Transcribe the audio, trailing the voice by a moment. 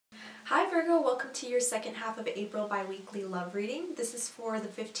Virgo, welcome to your second half of April bi-weekly love reading. This is for the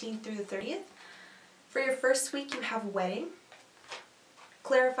 15th through the 30th. For your first week you have Wedding,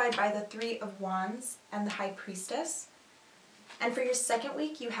 clarified by the Three of Wands and the High Priestess. And for your second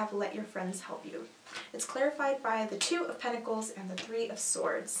week you have Let Your Friends Help You. It's clarified by the Two of Pentacles and the Three of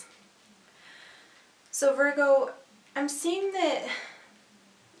Swords. So Virgo, I'm seeing that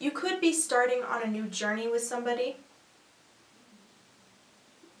you could be starting on a new journey with somebody,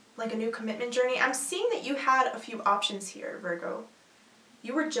 like a new commitment journey. I'm seeing that you had a few options here, Virgo.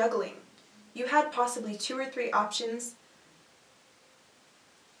 You were juggling. You had possibly 2 or 3 options,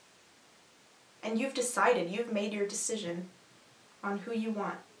 and you've decided, you've made your decision on who you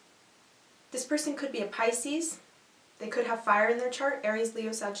want. This person could be a Pisces. They could have fire in their chart, Aries,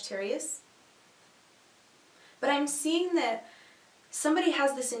 Leo, Sagittarius. But I'm seeing that somebody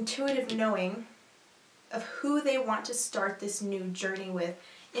has this intuitive knowing of who they want to start this new journey with,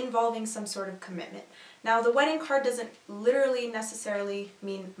 involving some sort of commitment. Now, the Wedding card doesn't literally necessarily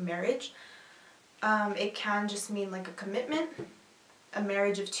mean marriage. It can just mean like a commitment, a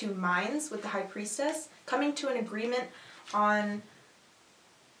marriage of 2 minds with the High Priestess, coming to an agreement on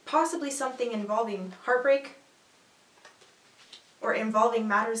possibly something involving heartbreak or involving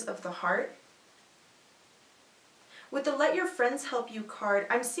matters of the heart. With the Let Your Friends Help You card,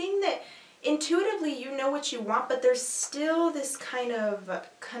 I'm seeing that intuitively you know what you want, but there's still this kind of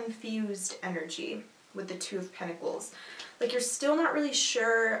confused energy with the Two of Pentacles. Like you're still not really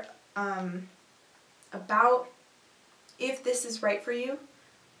sure about if this is right for you,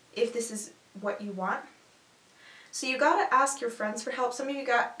 if this is what you want. So you gotta ask your friends for help. Some of you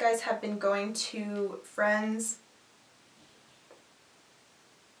guys have been going to friends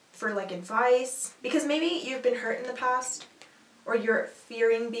for like advice, because maybe you've been hurt in the past, or you're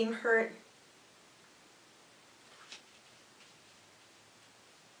fearing being hurt.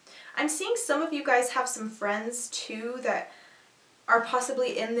 I'm seeing some of you guys have some friends too that are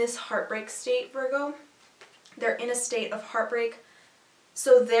possibly in this heartbreak state, Virgo. They're in a state of heartbreak,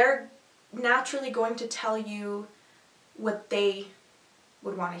 so they're naturally going to tell you what they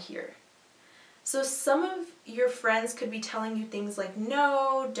would want to hear. So some of your friends could be telling you things like,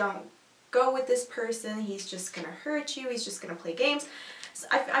 no, don't go with this person, he's just going to hurt you, he's just going to play games. So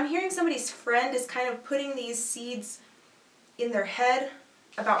I'm hearing somebody's friend is kind of putting these seeds in their head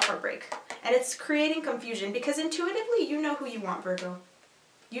about heartbreak. And it's creating confusion because intuitively you know who you want, Virgo.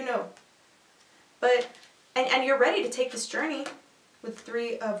 You know. But, and you're ready to take this journey with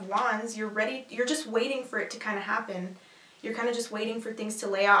Three of Wands. You're ready, you're just waiting for it to kind of happen. You're kind of just waiting for things to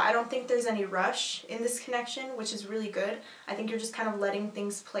lay out. I don't think there's any rush in this connection, which is really good. I think you're just kind of letting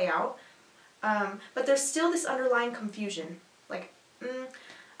things play out. But there's still this underlying confusion. Like,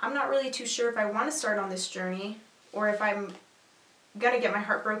 I'm not really too sure if I want to start on this journey or if I'm gonna get my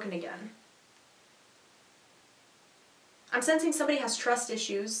heart broken again. I'm sensing somebody has trust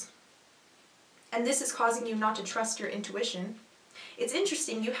issues, and this is causing you not to trust your intuition. It's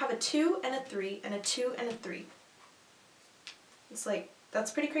interesting, you have a 2 and a 3 and a 2 and a 3. It's like,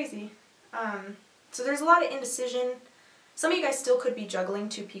 that's pretty crazy. So there's a lot of indecision. Some of you guys still could be juggling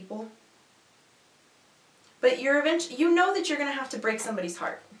 2 people. But you know that you're going to have to break somebody's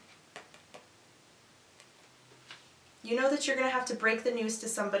heart. You know that you're going to have to break the news to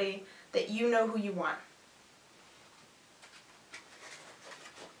somebody that you know who you want.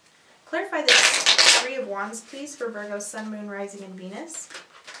 Clarify this Three of Wands, please, for Virgo, Sun, Moon, Rising, and Venus.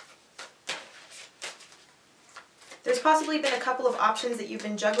 There's possibly been a couple of options that you've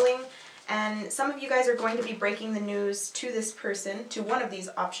been juggling, and some of you guys are going to be breaking the news to this person, to one of these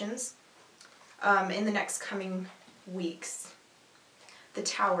options, in the next coming weeks. The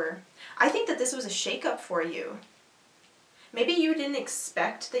Tower. I think that this was a shakeup for you. Maybe you didn't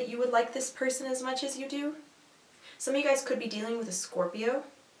expect that you would like this person as much as you do. Some of you guys could be dealing with a Scorpio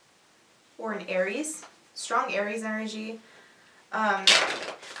or an Aries, strong Aries energy. But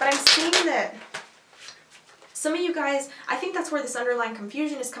I'm seeing that some of you guys, I think that's where this underlying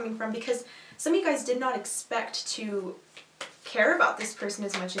confusion is coming from, because some of you guys did not expect to care about this person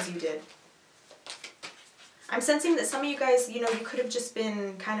as much as you did. I'm sensing that some of you guys, you know, you could have just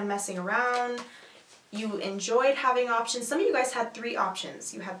been kind of messing around. You enjoyed having options. Some of you guys had 3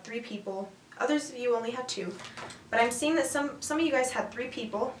 options. You had 3 people. Others of you only had 2. But I'm seeing that some of you guys had 3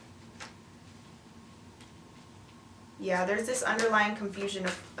 people. Yeah, there's this underlying confusion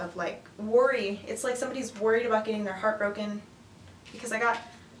of like worry. It's like somebody's worried about getting their heart broken, because I got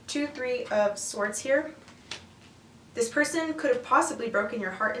 2, 3 of Swords here. This person could have possibly broken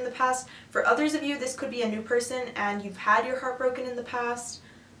your heart in the past. For others of you, this could be a new person and you've had your heart broken in the past.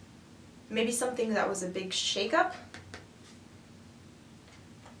 Maybe something that was a big shakeup.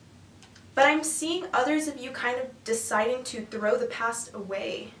 But I'm seeing others of you kind of deciding to throw the past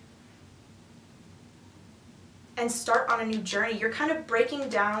away and start on a new journey. You're kind of breaking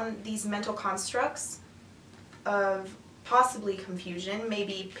down these mental constructs of possibly confusion,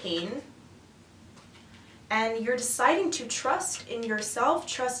 maybe pain, and you're deciding to trust in yourself,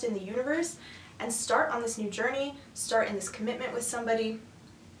 trust in the universe, and start on this new journey, start in this commitment with somebody.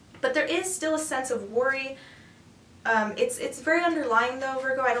 But there is still a sense of worry. It's very underlying though,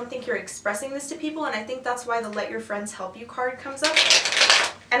 Virgo. I don't think you're expressing this to people, and I think that's why the Let Your Friends Help You card comes up.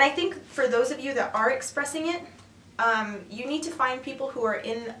 And I think for those of you that are expressing it, you need to find people who are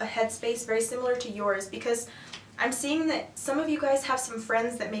in a headspace very similar to yours, because I'm seeing that some of you guys have some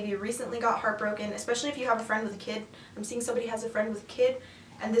friends that maybe recently got heartbroken, especially if you have a friend with a kid. I'm seeing somebody has a friend with a kid,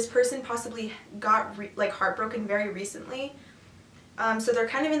 and this person possibly got heartbroken very recently. So they're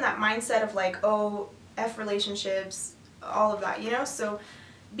kind of in that mindset of like, oh, F relationships, all of that, you know? So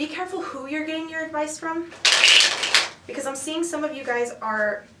be careful who you're getting your advice from, because I'm seeing some of you guys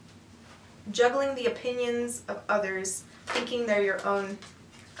are juggling the opinions of others, thinking they're your own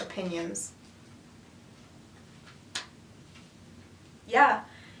opinions.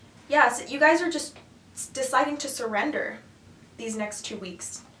 Yeah, so you guys are just deciding to surrender these next 2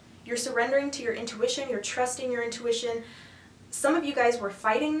 weeks. You're surrendering to your intuition, you're trusting your intuition. Some of you guys were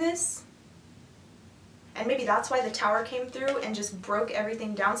fighting this, and maybe that's why the Tower came through and just broke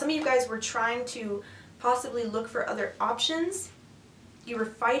everything down. Some of you guys were trying to possibly look for other options. You were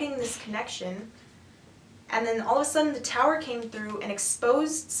fighting this connection, and then all of a sudden the Tower came through and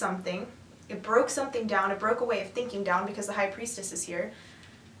exposed something. It broke something down, it broke a way of thinking down because the High Priestess is here.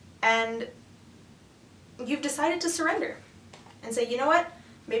 And you've decided to surrender and say, you know what,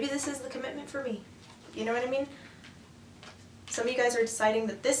 maybe this is the commitment for me. You know what I mean? Some of you guys are deciding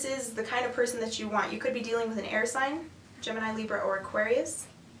that this is the kind of person that you want. You could be dealing with an air sign, Gemini, Libra, or Aquarius.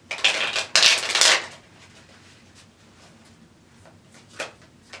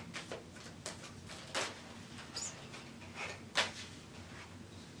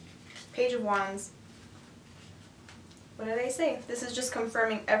 Page of Wands. What did I say? This is just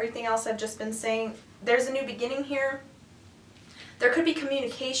confirming everything else I've just been saying. There's a new beginning here. There could be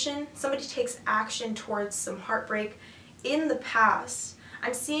communication. Somebody takes action towards some heartbreak in the past.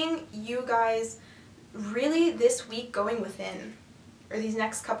 I'm seeing you guys really this week going within, or these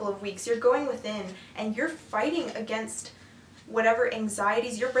next couple of weeks. You're going within and you're fighting against whatever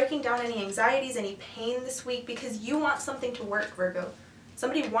anxieties. You're breaking down any anxieties, any pain this week, because you want something to work, Virgo.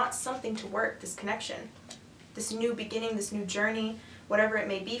 Somebody wants something to work, this connection, this new beginning, this new journey, whatever it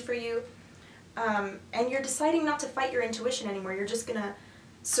may be for you. And you're deciding not to fight your intuition anymore. You're just going to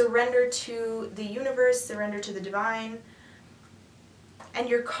surrender to the universe, surrender to the divine, and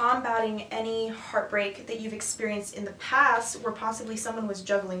you're combating any heartbreak that you've experienced in the past where possibly someone was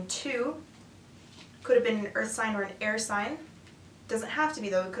juggling two. Could have been an earth sign or an air sign. Doesn't have to be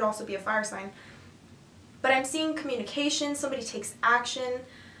though, it could also be a fire sign. But I'm seeing communication, somebody takes action.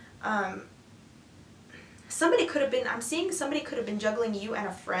 Somebody could have been, I'm seeing somebody could have been juggling you and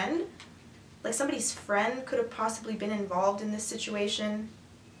a friend. Like somebody's friend could have possibly been involved in this situation.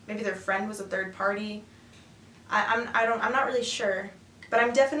 Maybe their friend was a third party. I'm not really sure. But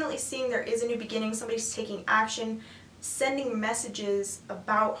I'm definitely seeing there is a new beginning. Somebody's taking action, sending messages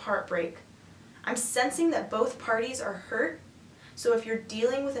about heartbreak. I'm sensing that both parties are hurt. So if you're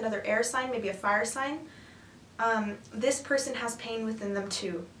dealing with another air sign, maybe a fire sign, this person has pain within them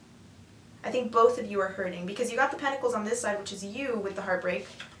too. I think both of you are hurting because you got the Pentacles on this side, which is you with the heartbreak,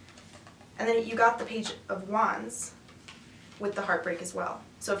 and then you got the Page of Wands with the heartbreak as well.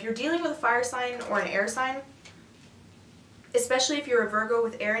 So if you're dealing with a fire sign or an air sign, especially if you're a Virgo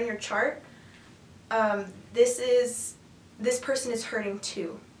with air in your chart, this person is hurting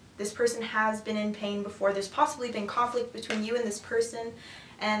too. This person has been in pain before. There's possibly been conflict between you and this person,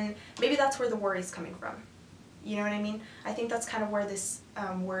 and maybe that's where the worry is coming from. You know what I mean? I think that's kind of where this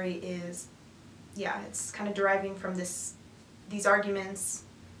worry is. Yeah, it's kind of deriving from these arguments,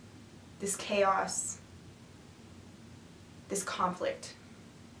 this chaos, this conflict.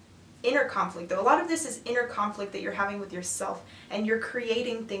 Inner conflict, though. A lot of this is inner conflict that you're having with yourself, and you're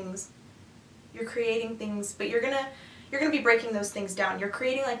creating things. You're creating things, but you're gonna be breaking those things down. You're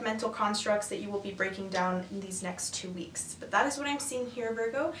creating like mental constructs that you will be breaking down in these next 2 weeks. But that is what I'm seeing here,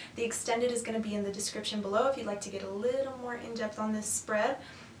 Virgo. The extended is going to be in the description below if you'd like to get a little more in-depth on this spread.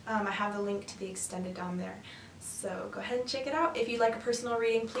 I have the link to the extended down there. So go ahead and check it out. If you'd like a personal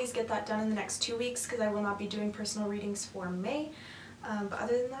reading, please get that done in the next 2 weeks because I will not be doing personal readings for May. But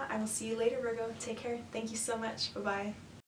other than that, I will see you later, Virgo. Take care. Thank you so much. Bye-bye.